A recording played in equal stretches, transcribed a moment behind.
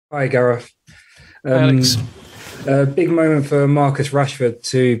Hi, Gareth. Hi, Alex. A big moment for Marcus Rashford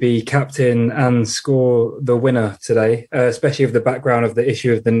to be captain and score the winner today, especially with the background of the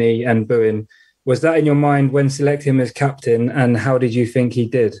issue of the knee and booing. Was that in your mind when selecting him as captain, and how did you think he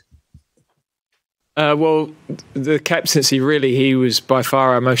did? Well, the captaincy, really, he was by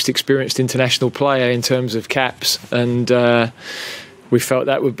far our most experienced international player in terms of caps, and we felt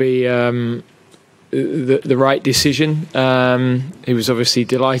that would be the right decision. He was obviously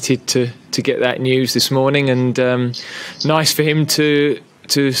delighted to get that news this morning, and nice for him to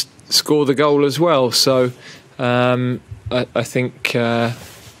score the goal as well. So I think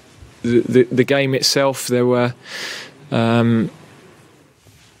the game itself, there were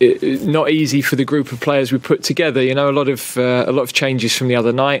not easy for the group of players we put together. You know, a lot of changes from the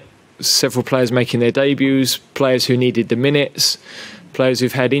other night. Several players making their debuts, players who needed the minutes, players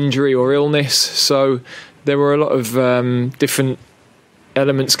who've had injury or illness. So there were a lot of different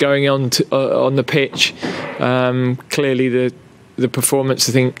elements going on the pitch. Clearly, the performance,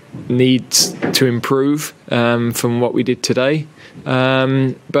 I think, needs to improve from what we did today.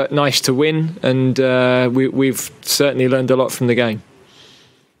 But nice to win, and we've certainly learned a lot from the game.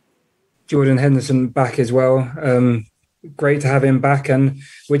 Jordan Henderson back as well. Great to have him back. And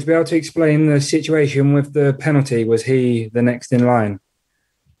would you be able to explain the situation with the penalty? Was he the next in line?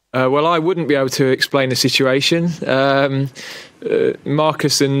 Well, I wouldn't be able to explain the situation.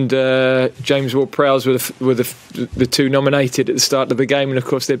 Marcus and James Ward-Prowse were the two nominated at the start of the game, and of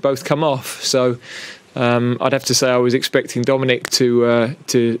course they'd both come off. So I'd have to say I was expecting Dominic to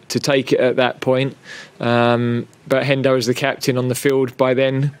take it at that point. But Hendo, as the captain on the field by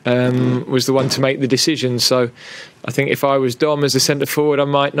then, was the one to make the decision. So I think if I was Dom as a centre forward, I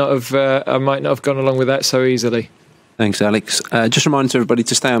might not have gone along with that so easily. Thanks, Alex. Just remind everybody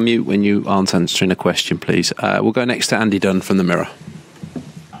to stay on mute when you aren't answering a question, please. We'll go next to Andy Dunn from the Mirror.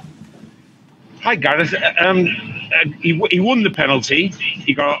 Hi, Gareth. He won the penalty.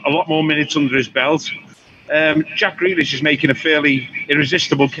 He got a lot more minutes under his belt. Jack Grealish is making a fairly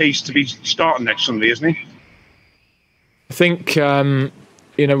irresistible case to be starting next Sunday, isn't he? I think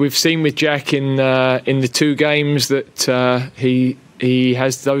we've seen with Jack in the two games that he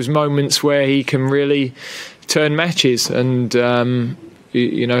has those moments where he can really turn matches, and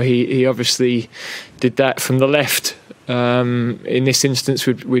he obviously did that from the left. In this instance,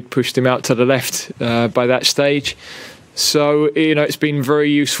 we'd pushed him out to the left by that stage. So it's been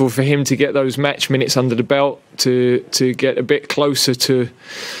very useful for him to get those match minutes under the belt, to get a bit closer to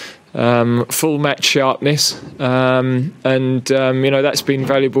full match sharpness, and that's been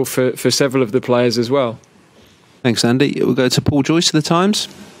valuable for several of the players as well. Thanks, Andy. We'll go to Paul Joyce of the Times.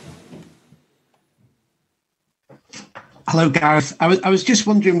 Hello, Gareth. I was just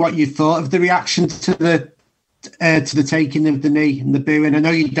wondering what you thought of the reaction to the taking of the knee and the booing. I know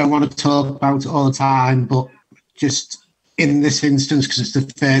you don't want to talk about it all the time, but just in this instance, because it's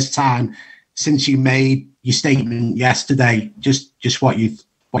the first time since you made your statement yesterday, just what your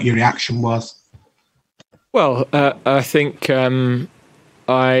reaction was. Well, I think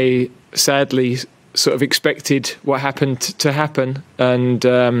I sadly sort of expected what happened to happen,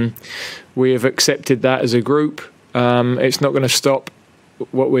 and we have accepted that as a group. It's not going to stop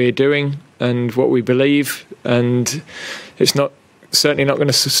what we're doing and what we believe, and it's certainly not going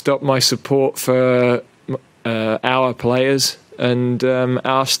to stop my support for our players and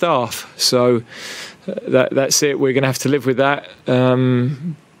our staff. So that's it. We're going to have to live with that.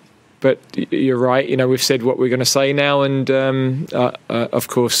 But you're right. We've said what we're going to say now, and of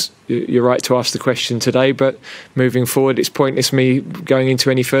course, you're right to ask the question today. But moving forward, it's pointless me going into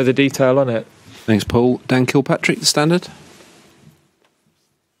any further detail on it. Thanks, Paul. Dan Kilpatrick, The Standard.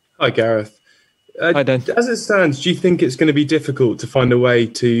 Hi, Gareth. Hi, Dan. As it stands, do you think it's going to be difficult to find a way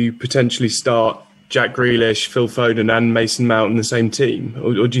to potentially start Jack Grealish, Phil Foden and Mason Mount in the same team?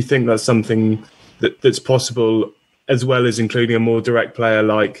 Or do you think that's something that's possible, as well as including a more direct player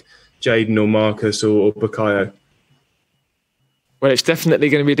like Jayden or Marcus or Bukayo? Well, it's definitely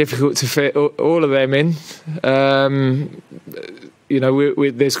going to be difficult to fit all of them in.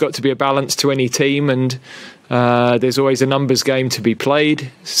 There's got to be a balance to any team, and there's always a numbers game to be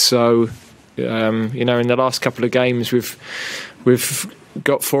played. So, in the last couple of games, we've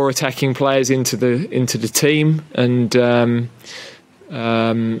got 4 attacking players into the team, and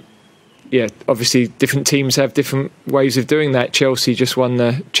obviously different teams have different ways of doing that. Chelsea just won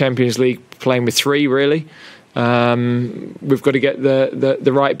the Champions League playing with 3, really. We've got to get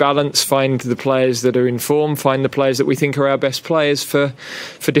the right balance, find the players that are in form, find the players that we think are our best players for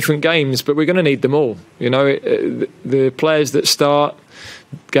different games, but we're going to need them all. The players that start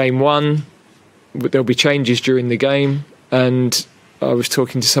game 1, there'll be changes during the game, and I was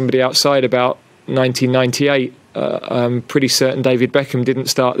talking to somebody outside about 1998. I'm pretty certain David Beckham didn't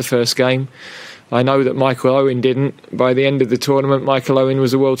start the first game. I know that Michael Owen didn't. By the end of the tournament, Michael Owen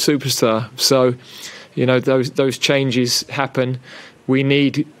was a world superstar. So, those changes happen. We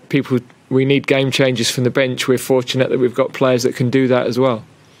need people. We need game changers from the bench. We're fortunate that we've got players that can do that as well.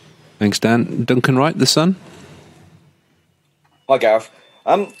 Thanks, Dan. Duncan Wright, the Sun. Hi, Gareth.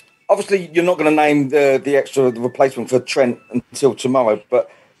 Obviously, you're not going to name the replacement for Trent until tomorrow,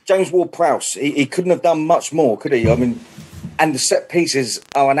 but James Ward-Prowse, he couldn't have done much more, could he? I mean, and the set pieces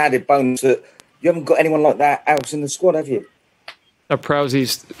are an added bonus that you haven't got anyone like that else in the squad, have you?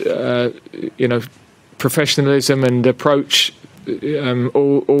 Prowse's, professionalism and approach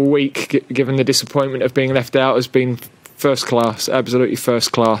all week, given the disappointment of being left out, has been first class, absolutely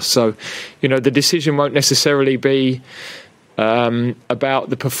first class. So, the decision won't necessarily be about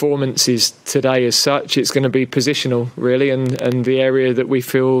the performances today as such. It's going to be positional, really, and the area that we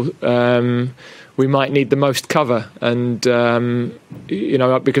feel we might need the most cover. And,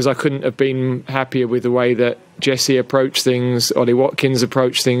 because I couldn't have been happier with the way that Jesse approached things, Ollie Watkins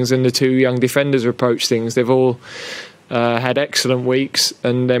approached things, and the two young defenders approached things. They've all had excellent weeks,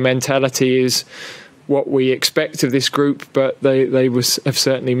 and their mentality is what we expect of this group, but they have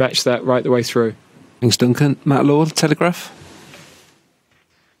certainly matched that right the way through. Thanks, Duncan. Matt Lord, Telegraph.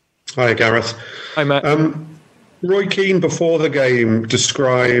 Hi, Gareth. Hi, Matt. Roy Keane, before the game,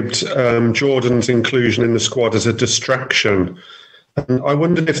 described Jordan's inclusion in the squad as a distraction. And I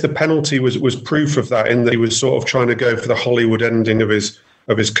wondered if the penalty was proof of that, in that he was sort of trying to go for the Hollywood ending of his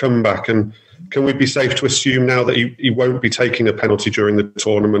comeback. And can we be safe to assume now that he won't be taking a penalty during the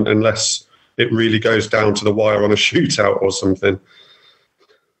tournament unless it really goes down to the wire on a shootout or something?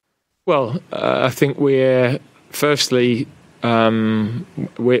 Well, I think we're firstly...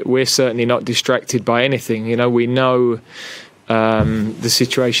 we're certainly not distracted by anything. We know the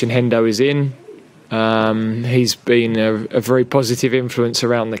situation Hendo is in. He's been a very positive influence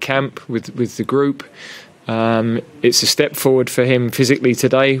around the camp with the group. It's a step forward for him physically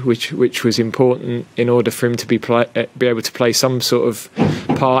today, which was important in order for him to be able to play some sort of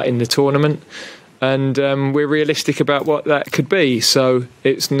part in the tournament. And we're realistic about what that could be. So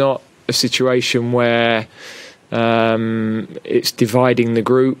it's not a situation where it's dividing the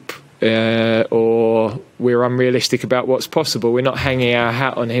group or we're unrealistic about what's possible. We're not hanging our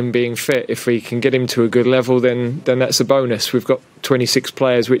hat on him being fit. If we can get him to a good level, then that's a bonus. We've got 26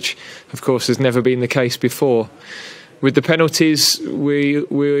 players, which of course has never been the case before. With the penalties,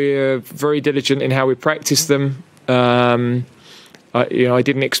 we're very diligent in how we practice them. I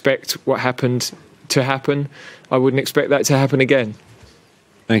didn't expect what happened to happen. I wouldn't expect that to happen again.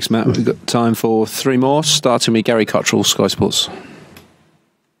 Thanks, Matt. We've got time for three more, starting with Gary Cottrell, Sky Sports.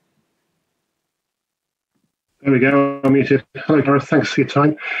 There we go. I'm muted. Hello, Gareth. Thanks for your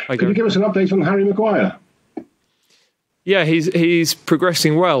time. Hi, Could you give us an update on Harry Maguire? Yeah, he's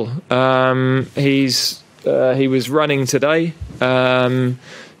progressing well. He was running today,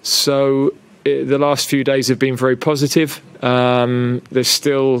 so the last few days have been very positive. There's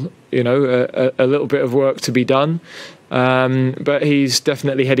still, a little bit of work to be done. But he's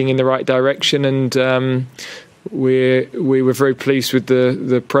definitely heading in the right direction, and we were very pleased with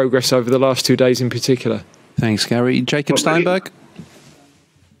the progress over the last 2 days in particular. Thanks, Gary. Jacob Steinberg.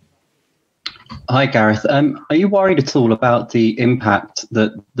 Hi, Gareth. Are you worried at all about the impact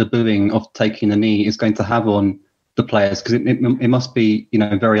that the booing of taking the knee is going to have on the players? Because it must be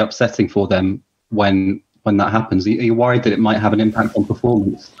very upsetting for them when that happens. Are you worried that it might have an impact on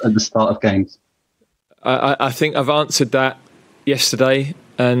performance at the start of games? I think I've answered that yesterday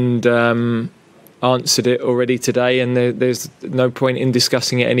and answered it already today, and there's no point in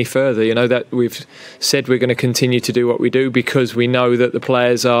discussing it any further. That we've said we're going to continue to do what we do because we know that the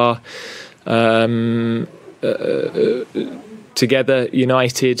players are together,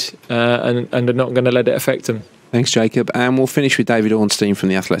 united, and are not going to let it affect them. Thanks, Jacob. And we'll finish with David Ornstein from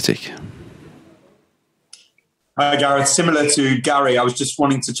The Athletic. Hi, Gareth. Similar to Gary, I was just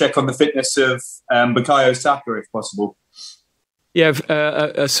wanting to check on the fitness of Bukayo Saka, if possible. Yeah,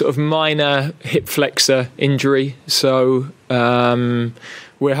 a sort of minor hip flexor injury. So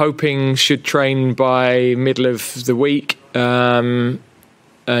we're hoping should train by middle of the week. And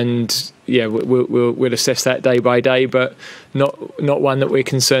yeah, we'll assess that day by day, but not one that we're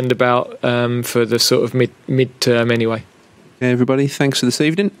concerned about for the sort of mid-term anyway. Okay, everybody, thanks for this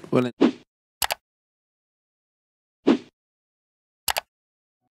evening. Well.